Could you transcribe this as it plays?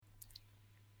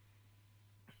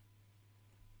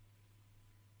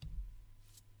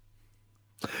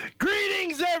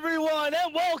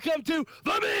and welcome to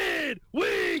the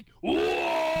Midweek War!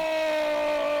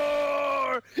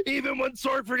 Even when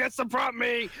Sorg forgets to prompt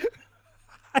me.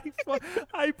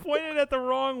 I pointed at the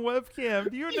wrong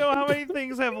webcam. Do you know how many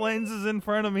things have lenses in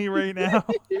front of me right now?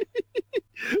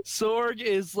 Sorg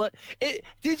is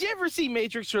did you ever see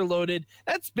Matrix Reloaded?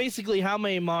 That's basically how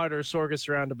many monitors Sorg is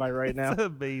surrounded by right now. It's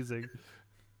amazing.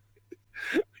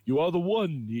 You are the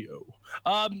one, Neo.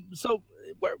 So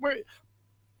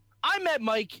I'm Mad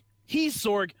Mike. He's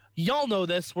Sorg. Y'all know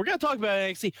this. We're gonna talk about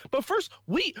NXT, but first,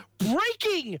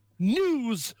 breaking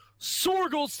news.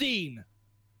 Sorgelstein.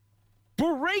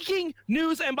 Breaking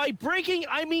news, and by breaking,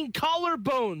 I mean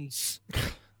collarbones.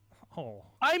 Oh.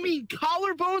 I mean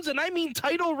collarbones, and I mean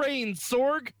title reigns,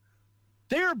 Sorg.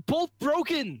 They are both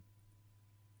broken.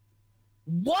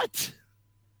 What?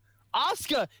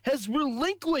 Asuka has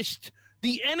relinquished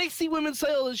the NXT Women's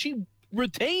title that she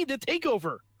retained at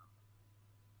TakeOver.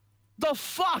 The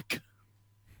fuck?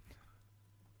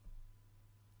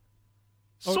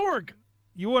 Sorg.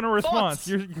 You want a response?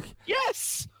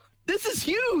 Yes. This is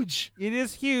huge. It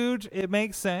is huge. It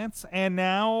makes sense. And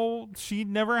now she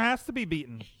never has to be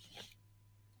beaten.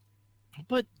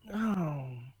 But,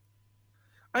 I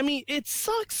mean, it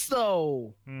sucks,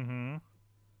 though. Mm-hmm.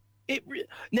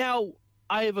 Now,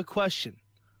 I have a question.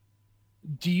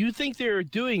 Do you think they're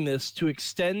doing this to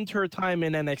extend her time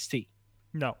in NXT?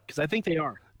 No. Because I think they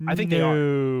are. I think they are.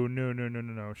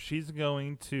 No. She's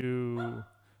going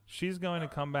to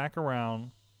come back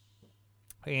around,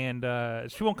 and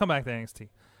she won't come back to NXT.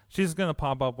 She's going to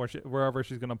pop up wherever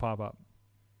she's going to pop up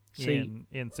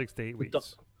in 6 to 8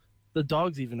 weeks. The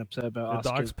dog's even upset about Asuka. The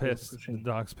dog's pissed. The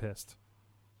dog's pissed.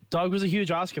 Dog was a huge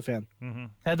Asuka fan. Mm-hmm.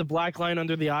 Had the black line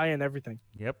under the eye and everything.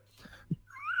 Yep.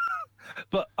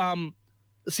 But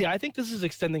see, I think this is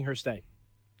extending her stay.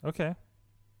 Okay.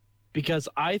 Because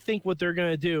I think what they're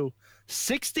going to do,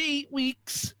 6 to 8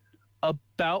 weeks,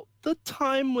 about the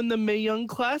time when the Mae Young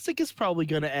Classic is probably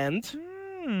going to end.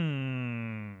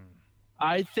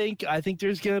 I think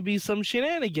there's going to be some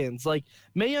shenanigans. Like,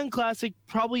 Mae Young Classic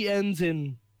probably ends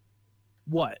in,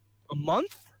 what, a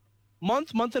month?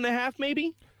 Month and a half,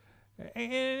 maybe?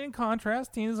 And in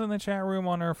contrast, Tina's in the chat room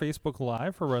on our Facebook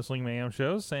Live for Wrestling Mayhem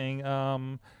shows saying,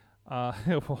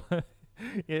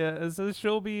 yeah, so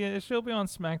she'll be on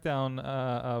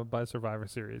SmackDown by Survivor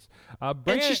Series.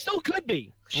 And she still could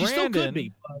be.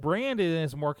 Brandon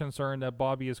is more concerned that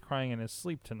Bobby is crying in his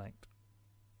sleep tonight.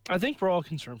 I think we're all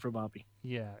concerned for Bobby.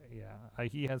 Yeah.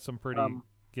 He had some pretty.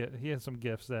 He had some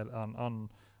gifts that on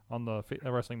the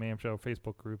Wrestling Mayhem show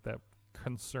Facebook group that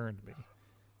concerned me.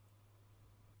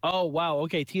 Oh wow!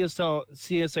 Okay, Tia's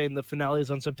saying the finale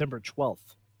is on September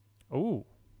 12th. Oh.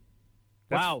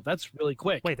 Wow, that's really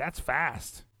quick. Wait, that's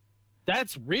fast.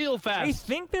 That's real fast. I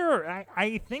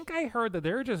think I heard that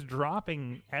they're just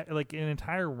dropping like an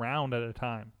entire round at a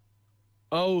time.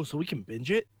 Oh, so we can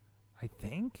binge it? I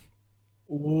think.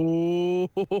 Ooh,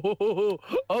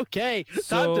 okay.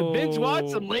 Time to binge watch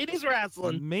some ladies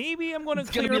wrestling. Maybe I'm going to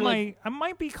clear my. I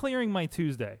might be clearing my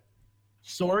Tuesday.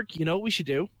 Sorg, you know what we should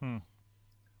do?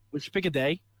 We should pick a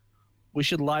day. We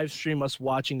should live stream us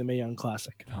watching the Mae Young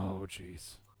Classic. Oh,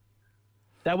 jeez.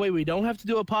 That way we don't have to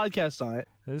do a podcast on it.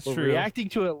 That's We're true. Reacting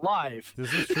to it live.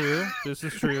 This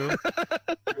is true.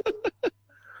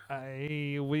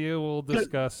 We will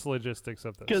discuss logistics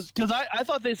of this. Because I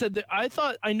thought they said that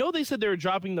I know they said they were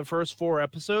dropping the first 4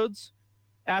 episodes.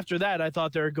 After that, I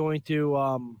thought they were going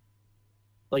to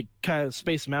like kind of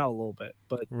space them out a little bit,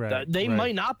 but they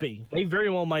might not be. They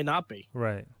very well might not be.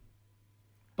 Right.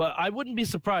 But I wouldn't be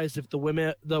surprised if the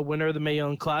winner of the Mae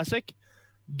Young Classic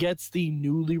gets the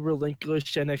newly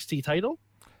relinquished NXT title.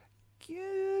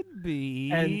 Could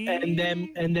be. And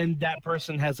then that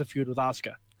person has a feud with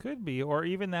Asuka. Could be, or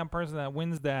even that person that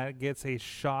wins that gets a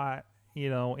shot,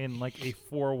 in like a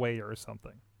 4-way or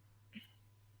something.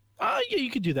 Yeah, you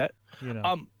could do that.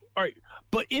 All right,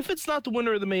 but if it's not the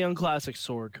winner of the Mae Young Classic,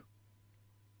 Sorg,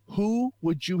 who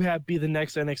would you have be the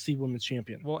next NXT Women's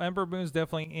Champion? Well, Ember Moon's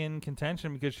definitely in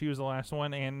contention because she was the last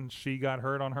one and she got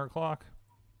hurt on her clock.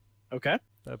 Okay.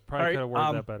 That probably could have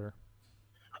worded that better.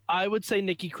 I would say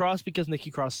Nikki Cross because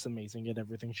Nikki Cross is amazing at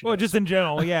everything she does. Well, just in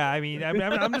general, yeah. I mean,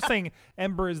 I'm just saying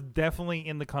Ember is definitely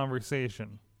in the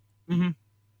conversation. Mm-hmm.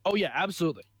 Oh, yeah,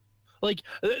 absolutely. Like,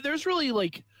 there's really,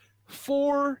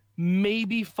 4,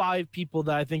 maybe 5 people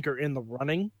that I think are in the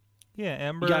running. Yeah,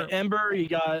 Ember. You got Ember, you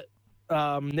got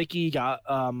Nikki, you got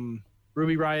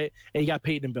Ruby Riott, and you got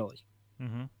Peyton and Billy.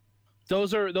 Mm-hmm.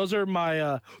 Those are my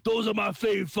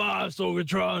fave 5,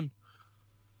 Sorgatron.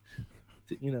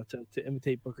 To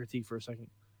imitate Booker T for a second.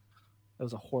 That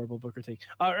was a horrible Booker T.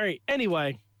 All right.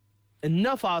 Anyway,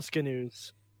 enough Asuka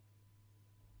news.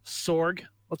 Sorg,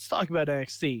 let's talk about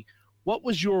NXT. What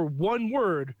was your one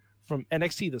word from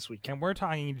NXT this week? And we're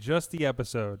talking just the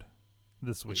episode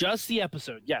this week. Just the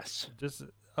episode, yes. Just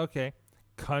okay.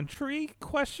 Country?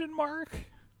 Question mark.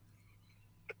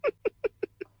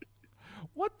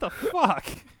 What the fuck?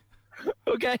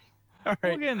 Okay. All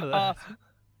right. We'll get into that.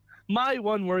 My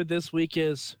one word this week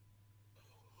is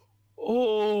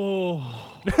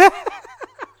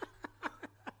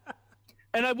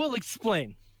and I will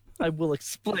explain. All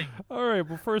right,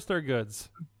 well, first our goods.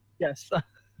 Yes.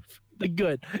 The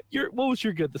good. What was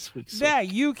your good this week?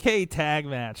 That UK tag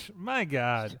match. My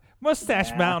God.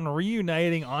 Mustache Mountain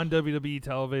reuniting on WWE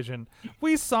television.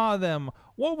 We saw them,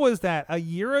 what was that, a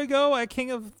year ago at King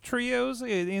of Trios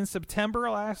in September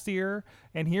last year?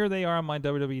 And here they are on my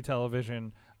WWE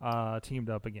television, teamed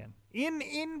up again.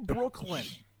 In Brooklyn.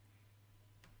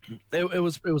 It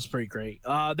was pretty great.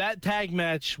 That tag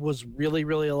match was really,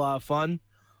 really a lot of fun.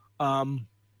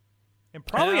 And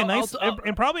probably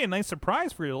a nice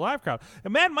surprise for your live crowd.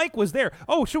 And Mad Mike was there.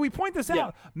 Oh, should we point this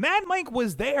out? Mad Mike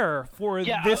was there for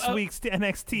this week's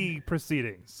NXT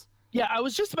proceedings. Yeah, I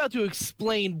was just about to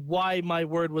explain why my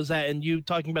word was that, and you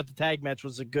talking about the tag match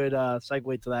was a good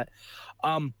segue to that.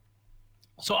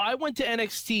 So I went to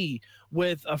NXT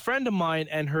with a friend of mine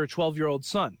and her 12-year-old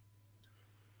son.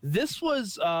 This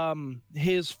was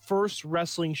his first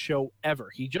wrestling show ever.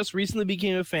 He just recently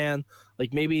became a fan,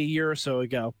 like maybe a year or so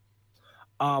ago.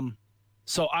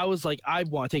 So I was like, I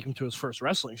want to take him to his first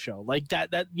wrestling show. Like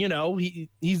that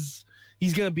he's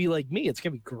going to be like me. It's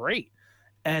going to be great.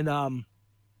 And,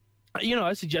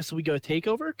 I suggested we go to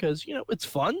TakeOver because, it's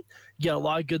fun. You get a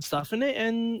lot of good stuff in it.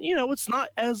 And, it's not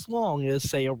as long as,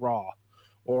 say, a Raw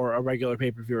or a regular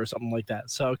pay-per-view or something like that.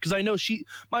 So, because I know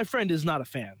my friend is not a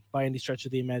fan by any stretch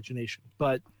of the imagination,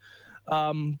 but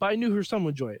I knew her son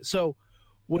would enjoy it. So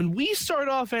when we start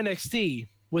off NXT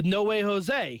with No Way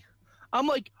Jose, I'm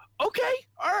like, okay,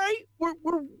 all right, we're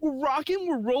rocking,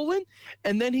 we're rolling,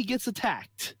 and then he gets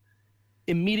attacked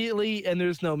immediately, and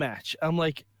there's no match. I'm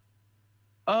like,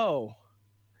 oh,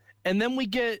 and then we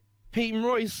get Peyton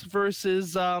Royce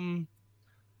versus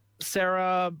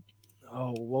Sarah.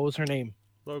 Oh, what was her name?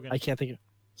 Logan. I can't think of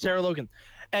Sarah Logan.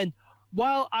 And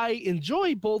while I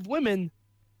enjoy both women,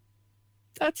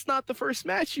 that's not the first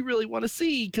match you really want to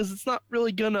see because it's not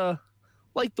really gonna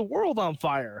light the world on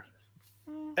fire.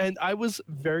 And I was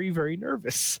very, very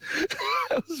nervous.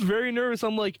 I was very nervous.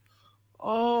 I'm like,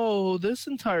 oh, this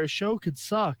entire show could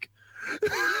suck.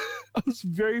 I was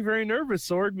very, very nervous,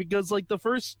 Sorg, because like the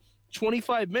first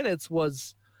 25 minutes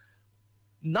was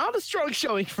not a strong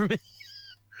showing for me.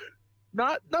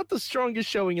 Not the strongest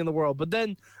showing in the world. But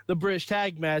then the British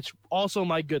tag match, also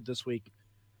my good this week.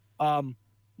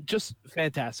 Just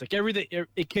fantastic. Everything,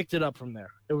 it kicked it up from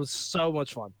there. It was so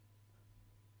much fun.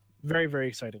 Very, very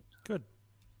exciting. Good.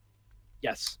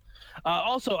 Yes.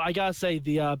 Also, I gotta say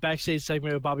the backstage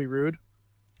segment of Bobby Roode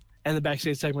and the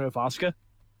backstage segment of Asuka,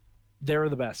 they were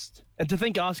the best. And to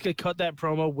think Asuka cut that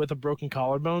promo with a broken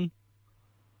collarbone,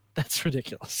 that's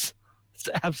ridiculous. It's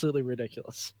absolutely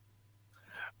ridiculous.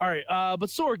 All right, but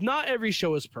Sorg, not every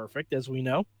show is perfect, as we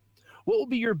know. What will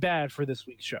be your bad for this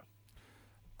week's show?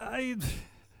 I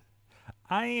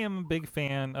am a big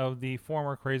fan of the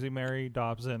former Crazy Mary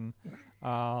Dobson,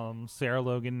 Sarah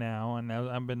Logan now, and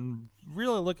I've been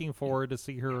really looking forward to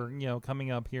see her,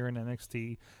 coming up here in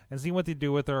NXT and see what they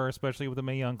do with her, especially with the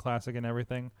Mae Young Classic and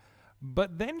everything.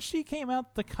 But then she came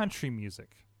out the country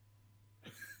music.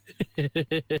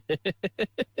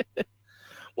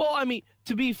 Well, I mean,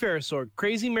 to be fair, Sorg,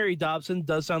 Crazy Mary Dobson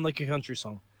does sound like a country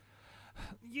song.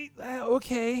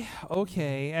 Okay.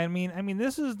 I mean,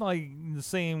 this is like the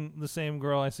same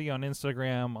girl I see on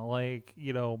Instagram, like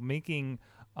making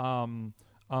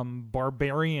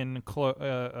barbarian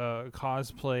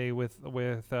cosplay with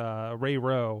Ray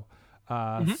Rowe.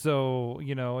 So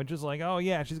it's just like, oh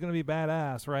yeah, she's gonna be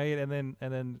badass, right? And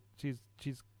then she's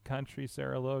country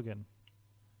Sarah Logan.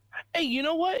 Hey, you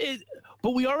know what?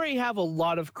 But we already have a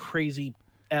lot of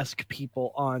crazy-esque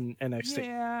people on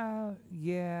NXT.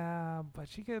 Yeah, but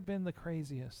she could have been the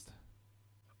craziest.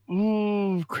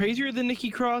 Ooh, crazier than Nikki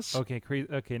Cross? Okay,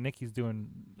 Nikki's doing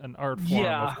an art form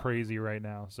of crazy right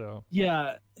now, so.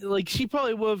 Yeah, like she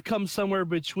probably would have come somewhere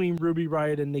between Ruby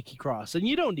Riott and Nikki Cross, and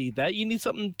you don't need that. You need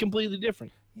something completely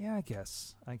different. Yeah, I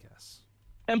guess.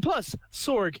 And plus,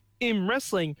 Sorg, in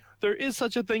wrestling, there is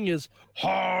such a thing as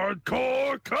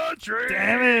hardcore country.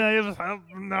 Damn it!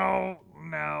 No.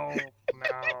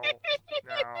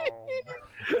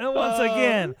 And once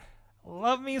again,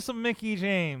 love me some Mickie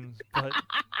James, but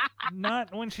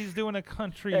not when she's doing a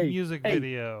country music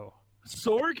video.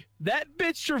 Sorg, that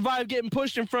bitch survived getting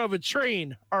pushed in front of a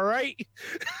train. All right.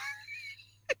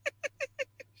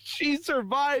 She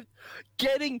survived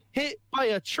getting hit by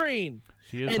a train.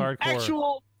 She is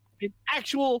hardcore. An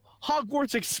actual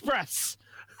Hogwarts Express.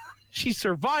 She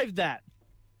survived that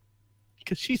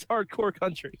because she's hardcore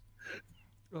country.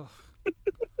 Ugh.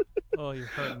 Oh, you're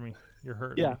hurting me. You're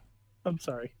hurting me. I'm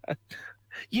sorry.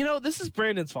 This is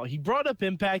Brandon's fault. He brought up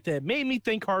Impact and it made me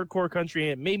think hardcore country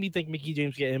and it made me think Mickie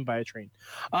James get hit by a train.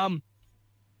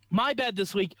 My bad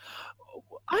this week.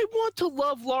 I want to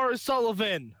love Lars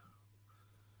Sullivan.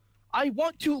 I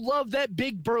want to love that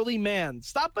big burly man.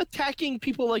 Stop attacking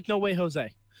people like No Way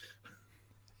Jose.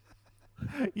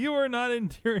 You are not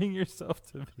endearing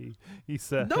yourself to me, he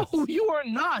says. No, you are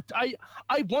not. I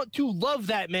want to love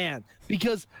that man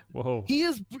because he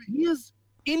is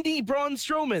indie Braun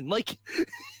Strowman. Like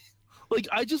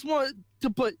I just want to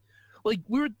put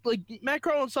Matt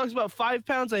Carlin talks about 5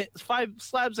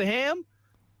 slabs of ham.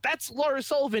 That's Lars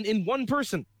Sullivan in one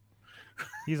person.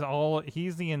 He's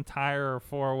the entire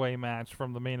 4-way match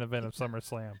from the main event of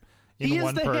SummerSlam. He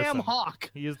is the ham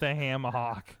hawk. He is the ham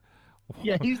hawk.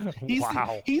 Yeah, he's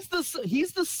wow. He's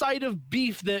the side of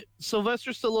beef that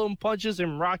Sylvester Stallone punches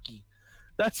in Rocky.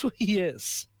 That's what he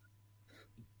is.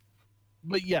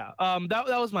 But yeah, that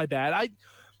was my bad.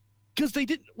 Because they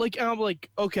didn't I'm like,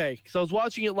 okay, because I was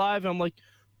watching it live and I'm like,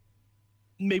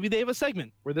 maybe they have a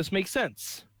segment where this makes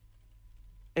sense,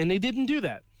 and they didn't do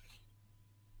that.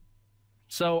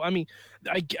 So, I mean,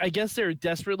 I guess they're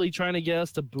desperately trying to get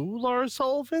us to boo Lars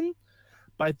Sullivan,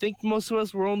 but I think most of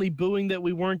us were only booing that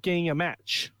we weren't getting a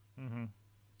match. Mm-hmm.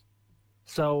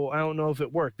 So, I don't know if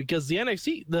it worked, because the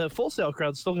NXT, the Full Sail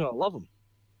crowd's still going to love him.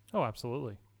 Oh,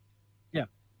 absolutely. Yeah.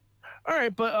 All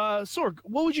right, but, Sorg,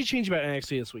 what would you change about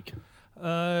NXT this week?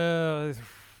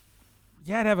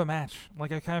 Yeah, I'd have a match.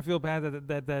 Like, I kind of feel bad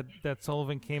that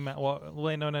Sullivan came out. Well,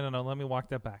 wait, no. Let me walk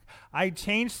that back. I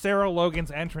changed Sarah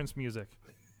Logan's entrance music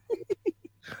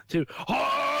to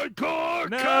hardcore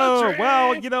no, country.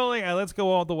 Well, let's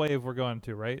go all the way if we're going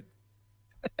to, right?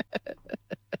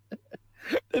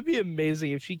 That'd be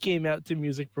amazing if she came out to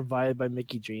music provided by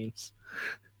Mickie James.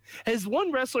 Has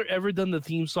one wrestler ever done the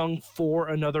theme song for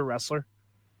another wrestler?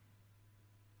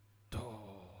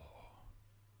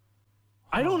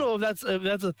 I don't know if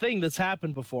that's a thing that's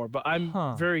happened before, but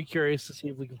I'm very curious to see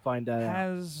if we can find that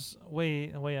out.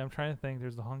 Wait, I'm trying to think.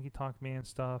 There's the Honky Tonk Man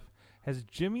stuff. Has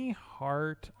Jimmy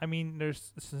Hart? I mean,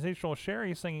 there's Sensational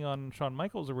Sherry singing on Shawn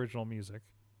Michaels' original music.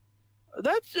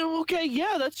 That's okay.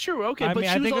 Yeah, that's true. Okay, but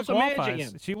she was also managing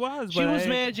him. She was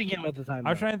managing him at the time. I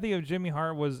was trying to think if Jimmy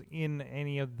Hart was in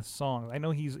any of the songs. I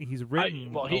know he's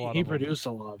written. He produced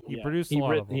a lot. He produced a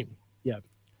lot of them. Yeah.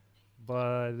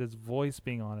 But his voice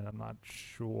being on it, I'm not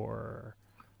sure.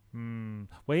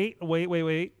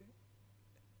 Wait.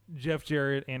 Jeff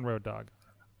Jarrett and Road Dogg.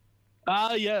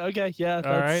 Yeah, okay, yeah.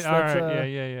 All right.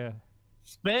 Yeah.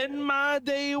 Spend my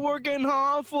day working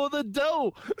hard for the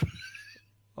dough.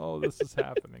 Oh, this is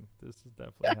happening. This is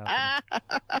definitely happening.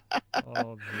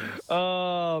 Oh, jeez.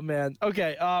 Oh, man.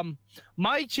 Okay,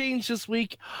 my change this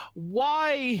week.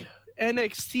 Why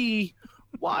NXT...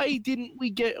 Why didn't we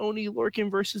get Oney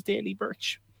Lorcan versus Danny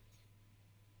Burch?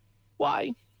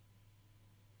 Why?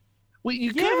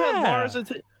 You could have had Lars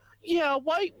attack. Yeah,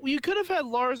 why? You could have had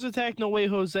Lars attack No Way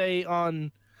Jose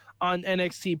on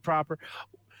NXT proper.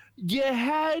 You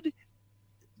had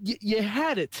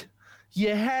it.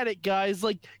 You had it, guys.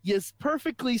 Like, you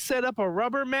perfectly set up a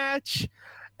rubber match,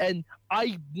 and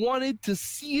I wanted to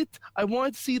see it. I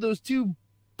wanted to see those two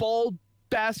bald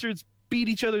bastards beat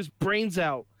each other's brains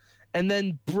out. And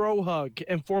then bro hug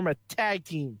and form a tag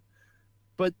team.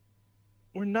 But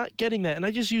we're not getting that. And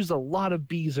I just used a lot of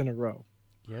B's in a row.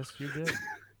 Yes, you did.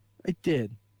 I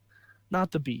did.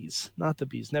 Not the B's.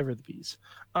 Never the B's.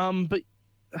 But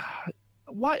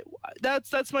why?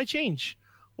 That's my change.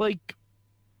 Like,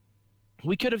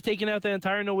 we could have taken out the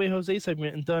entire No Way Jose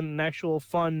segment and done an actual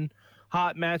fun,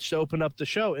 hot match to open up the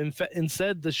show.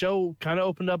 Instead, the show kind of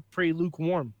opened up pretty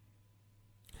lukewarm.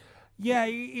 Yeah,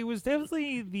 it was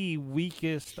definitely the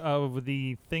weakest of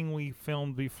the thing we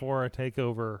filmed before a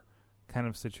takeover kind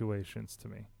of situations to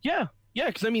me. Yeah,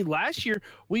 because I mean, last year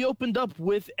we opened up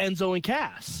with Enzo and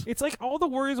Cass. It's like all the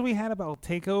worries we had about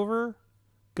takeover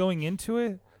going into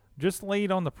it just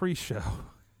laid on the pre-show.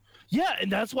 Yeah,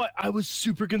 and that's why I was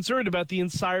super concerned about the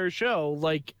entire show.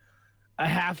 Like, a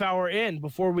half hour in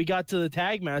before we got to the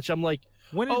tag match, I'm like,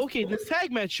 okay, this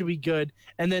tag match should be good,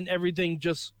 and then everything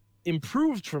just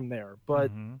improved from there.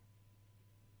 But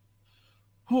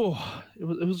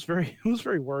it was very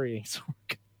worrying.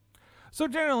 So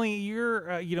generally,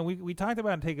 you're, we talked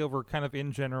about Takeover kind of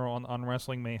in general on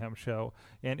Wrestling Mayhem show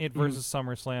and it versus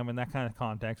SummerSlam and that kind of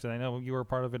context. And I know you were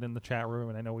part of it in the chat room,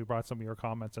 and I know we brought some of your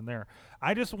comments in there.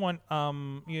 I just want,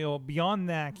 beyond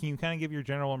that, can you kind of give your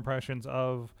general impressions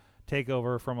of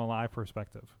Takeover from a live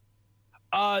perspective?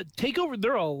 Takeover,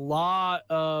 there are a lot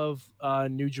of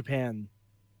New Japan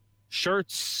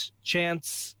shirts,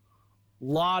 chants,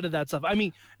 lot of that stuff. I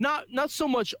mean, not so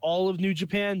much all of New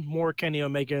Japan, more Kenny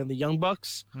Omega and the Young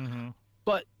Bucks.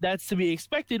 But that's to be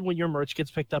expected when your merch gets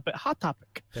picked up at Hot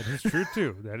Topic. That is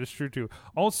true too.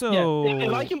 Also,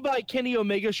 if I can buy Kenny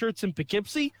Omega shirts in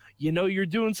Poughkeepsie, you're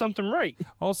doing something right.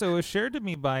 Also, it was shared to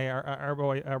me by our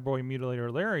boy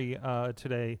Mutilator Larry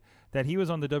today that he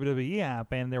was on the WWE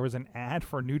app and there was an ad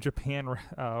for New Japan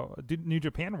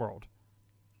World.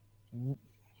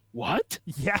 What?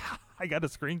 Yeah, I got a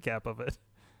screen cap of it.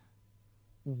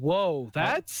 Whoa,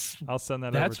 I'll send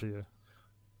that over to you.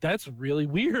 That's really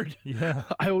weird. Yeah,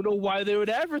 I don't know why they would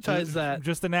advertise that.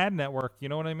 Just an ad network, you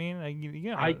know what I mean?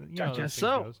 I guess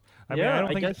so. I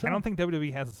don't think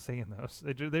WWE has a say in those.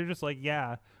 They're just like,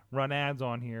 run ads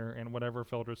on here and whatever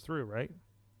filters through, right?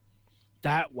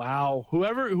 Wow.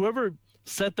 Whoever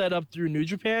set that up through New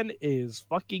Japan is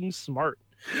fucking smart.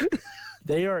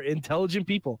 They are intelligent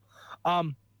people.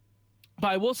 But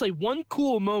I will say one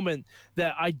cool moment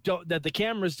that that the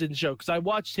cameras didn't show, because I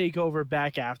watched Takeover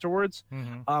back afterwards.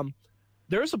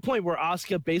 There's a point where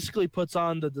Asuka basically puts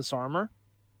on the disarmor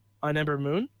on Ember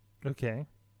Moon. Okay.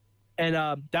 And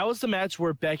that was the match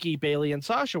where Becky, Bayley, and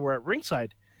Sasha were at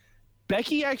ringside.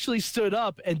 Becky actually stood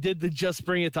up and did the just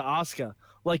bring it to Asuka.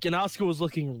 And Asuka was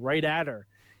looking right at her.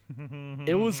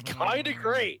 It was kind of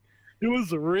great. It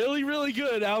was really, really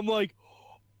good. I'm like,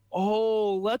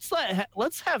 oh, let's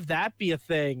have that be a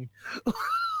thing.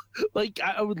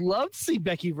 I would love to see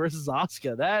Becky versus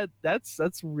Asuka.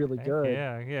 That's really good.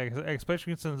 Yeah,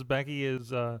 especially since Becky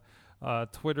is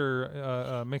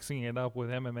Twitter mixing it up with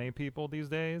MMA people these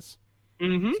days.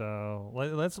 So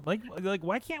let's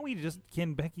why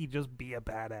can Becky just be a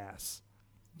badass?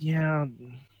 Yeah,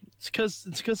 it's because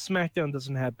SmackDown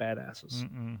doesn't have badasses.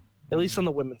 At least on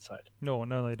the women's side. No,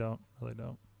 they don't.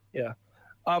 Yeah.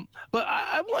 But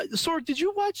I want Sorg. Did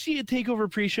you watch the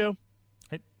Takeover pre-show?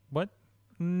 What?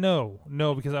 No,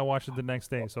 because I watched it the next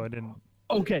day, so I didn't.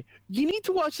 Okay, you need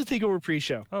to watch the Takeover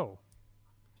pre-show. Oh,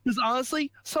 because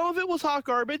honestly, some of it was hot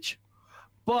garbage,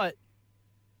 but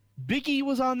Big E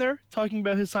was on there talking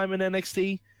about his time in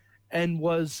NXT and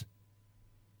was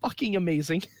fucking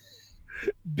amazing.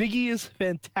 Big E is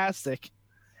fantastic,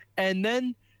 and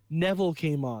then Neville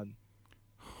came on,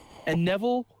 and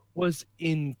Neville was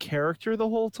in character the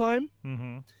whole time,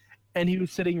 and he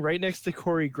was sitting right next to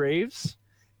Corey Graves,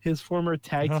 his former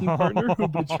tag team partner who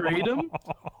betrayed him.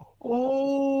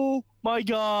 Oh my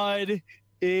god,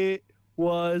 it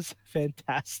was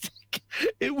fantastic.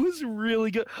 It was really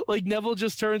good. Neville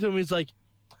just turned to him, he's like,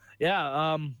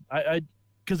 I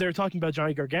because they were talking about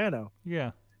Johnny Gargano.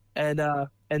 Yeah. And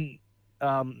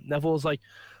Neville was like,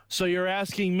 so you're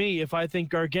asking me if I think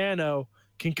Gargano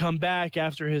can come back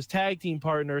after his tag team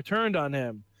partner turned on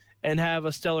him and have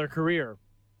a stellar career.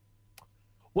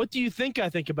 What do you think I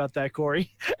think about that,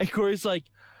 Corey? And Corey's like,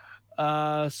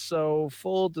 so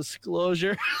full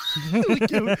disclosure.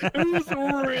 It was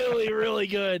really, really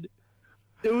good.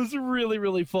 It was really,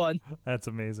 really fun. That's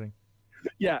amazing.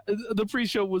 Yeah, the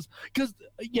pre-show was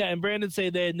and Brandon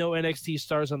said they had no NXT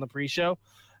stars on the pre-show.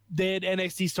 They had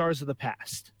NXT stars of the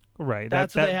past. Right.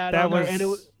 That's what they had on there, and it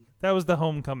was. That was the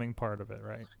homecoming part of it,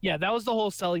 right? Yeah, that was the whole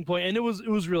selling point, and it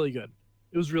was really good.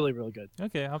 It was really, really good.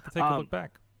 Okay, I'll have to take a look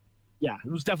back. Yeah,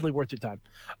 it was definitely worth your time.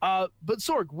 But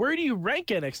Sorg, where do you rank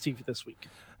NXT for this week?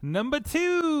 Number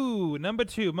two.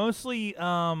 Mostly,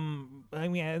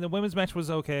 the women's match was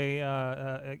okay.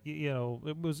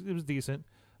 It was decent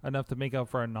enough to make up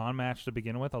for a non-match to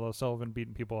begin with. Although Sullivan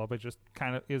beating people up, it just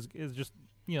kind of is just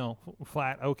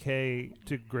flat okay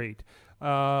to great. A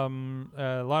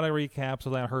lot of recaps, so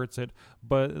that hurts it,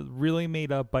 but really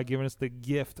made up by giving us the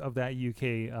gift of that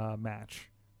UK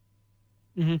match.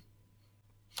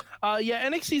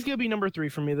 NXT is gonna be number 3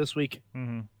 for me this week.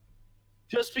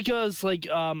 Just because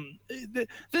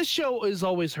this show is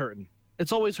always hurting.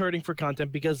 It's always hurting for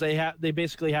content because they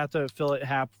basically have to fill it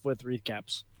half with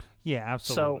recaps. Yeah,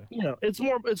 absolutely. So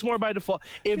it's more by default.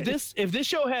 If this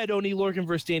show had Oney Lorcan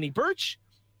versus Danny Burch,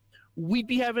 we'd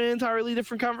be having an entirely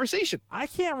different conversation. I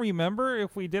can't remember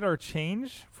if we did our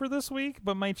change for this week,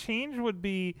 but my change would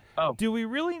be, do we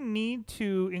really need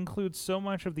to include so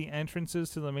much of the entrances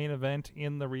to the main event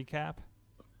in the recap?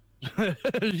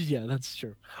 Yeah, that's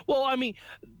true. Well, I mean,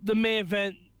 the main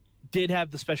event did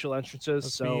have the special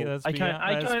entrances, I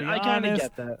kind of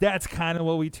get that. That's kind of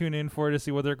what we tune in for, to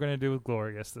see what they're going to do with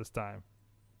Glorious this time.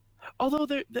 Although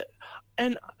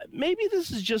and maybe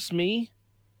this is just me,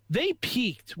 they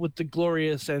peaked with the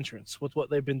Glorious entrance with what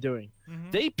they've been doing.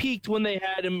 Mm-hmm. They peaked when they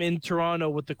had him in Toronto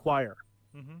with the choir.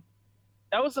 Mm-hmm.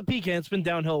 That was the peak, and it's been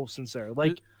downhill since there.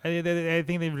 Like, I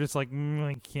think they were just like,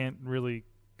 I can't really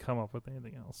come up with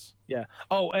anything else. Yeah.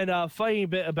 Oh, and funny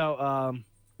bit about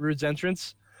Rude's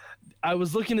entrance. I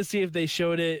was looking to see if they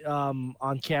showed it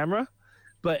on camera,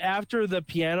 but after the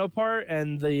piano part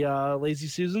and the Lazy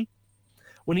Susan,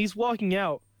 when he's walking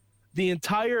out, the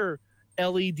entire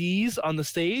LEDs on the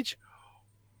stage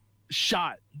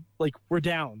shot, like, were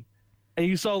down. And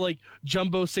you saw, like,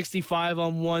 Jumbo 65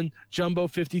 on one, Jumbo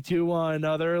 52 on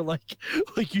another. Like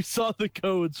you saw the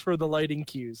codes for the lighting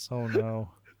cues. Oh, no.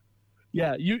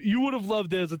 Yeah, you would have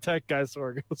loved it as a tech guy,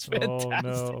 Sorg. It was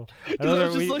fantastic. Oh, no. I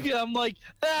was just looking, I'm like,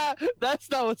 that's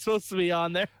not what's supposed to be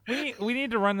on there. We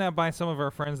need to run that by some of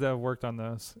our friends that have worked on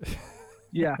those.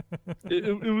 Yeah,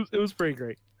 it was pretty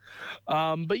great.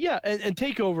 But yeah, and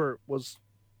TakeOver was,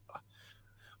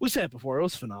 we said it before, it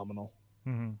was phenomenal.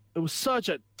 Mm-hmm. It was such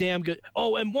a damn good.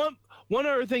 Oh, and one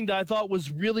other thing that I thought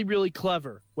was really, really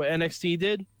clever, what NXT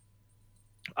did,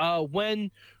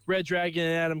 when Red Dragon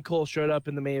and Adam Cole showed up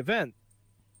in the main event,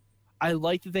 I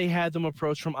liked that they had them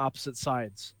approach from opposite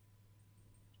sides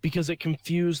because it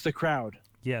confused the crowd.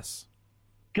 Yes.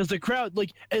 Because the crowd,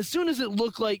 like, as soon as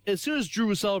Drew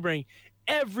was celebrating,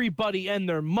 everybody and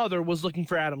their mother was looking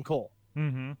for Adam Cole.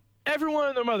 Mm-hmm. Everyone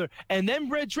and their mother. And then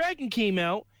Red Dragon came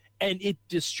out, and it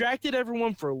distracted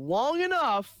everyone for long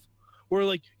enough where,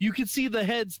 like, you could see the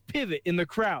heads pivot in the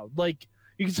crowd. Like,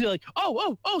 you can see, like,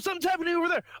 oh, something's happening over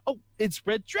there. Oh, it's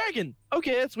Red Dragon.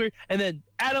 Okay, that's weird. And then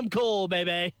Adam Cole,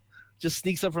 baby, just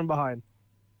sneaks up from behind.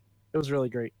 It was really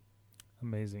great.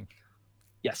 Amazing.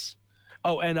 Yes.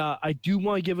 Oh, and I do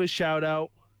want to give a shout out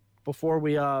before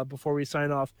we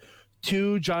sign off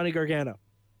to Johnny Gargano,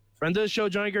 friend of the show,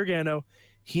 Johnny Gargano.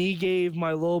 He gave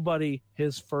my little buddy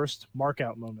his first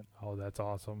markout moment. Oh, that's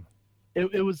awesome.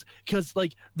 It was because,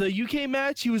 like, the UK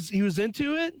match, he was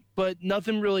into it, but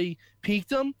nothing really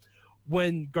piqued him.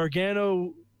 When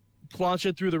Gargano launched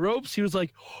it through the ropes, he was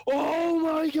like, "Oh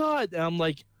my god!" And I'm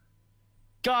like,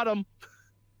 "Got him,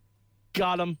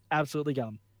 absolutely got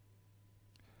him."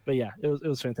 But yeah, it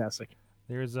was fantastic.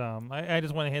 There's I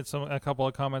just want to hit a couple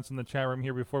of comments in the chat room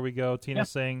here before we go. Tina's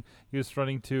saying he was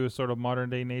running to sort of modern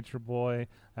day Nature Boy.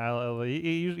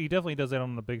 He definitely does that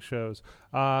on the big shows.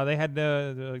 They had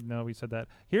no, we said that.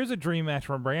 Here's a dream match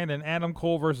from Brandon: Adam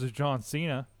Cole versus John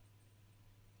Cena.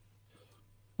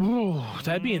 Ooh,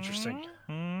 that'd be interesting.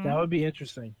 That would be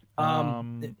interesting.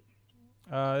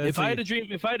 If I had a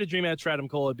dream match for Adam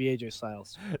Cole, it'd be AJ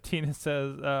Styles. Tina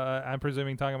says, I'm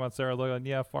presuming talking about Sarah Logan.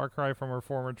 Yeah, far cry from her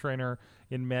former trainer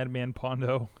in Madman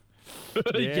Pondo.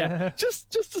 Yeah,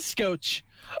 just a scotch.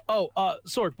 Oh,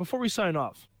 Sorg, before we sign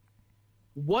off,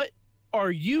 what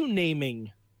are you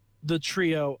naming the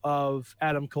trio of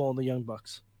Adam Cole and the Young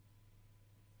Bucks?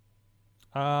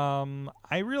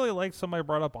 I really like somebody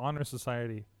brought up Honor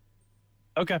Society.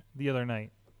 Okay. The other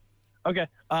night. Okay.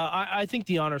 I think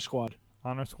the Honor Squad.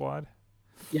 Honor Squad?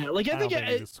 Yeah, like I think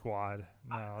it's a squad.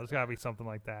 No, there's got to be something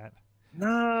like that. No,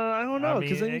 I don't know.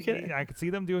 I could see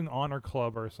them doing Honor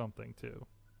Club or something too,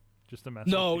 just to mess.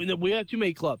 No, we have too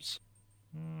many clubs.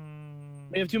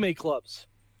 We have too many clubs.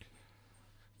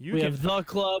 We have the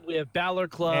club. We have Balor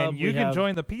Club. And you can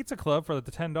join the Pizza Club for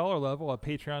the $10 level at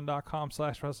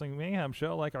patreon.com/Wrestling Mayhem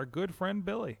Show, like our good friend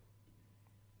Billy.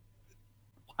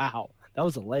 Wow. That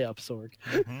was a layup, Sorg.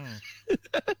 Mm-hmm.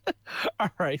 All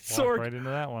right, Sorg. Right into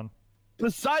that one.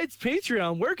 Besides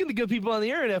Patreon, where can the good people on the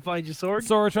internet find you, Sorg?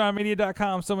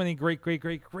 SorgatronMedia.com. So many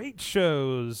great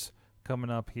shows coming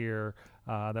up here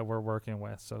that we're working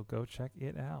with. So go check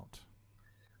it out.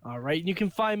 All right, you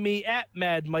can find me at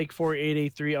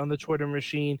MadMike4883 on the Twitter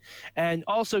machine. And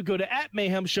also go to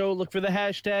 @Mayhem Show. Look for the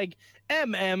hashtag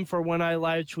MM for when I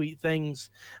live tweet things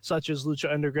such as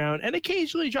Lucha Underground and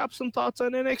occasionally drop some thoughts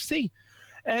on NXT.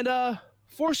 And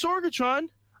for Sorgatron,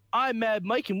 I'm Mad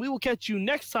Mike, and we will catch you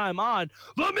next time on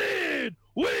the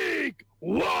Midweek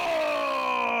War!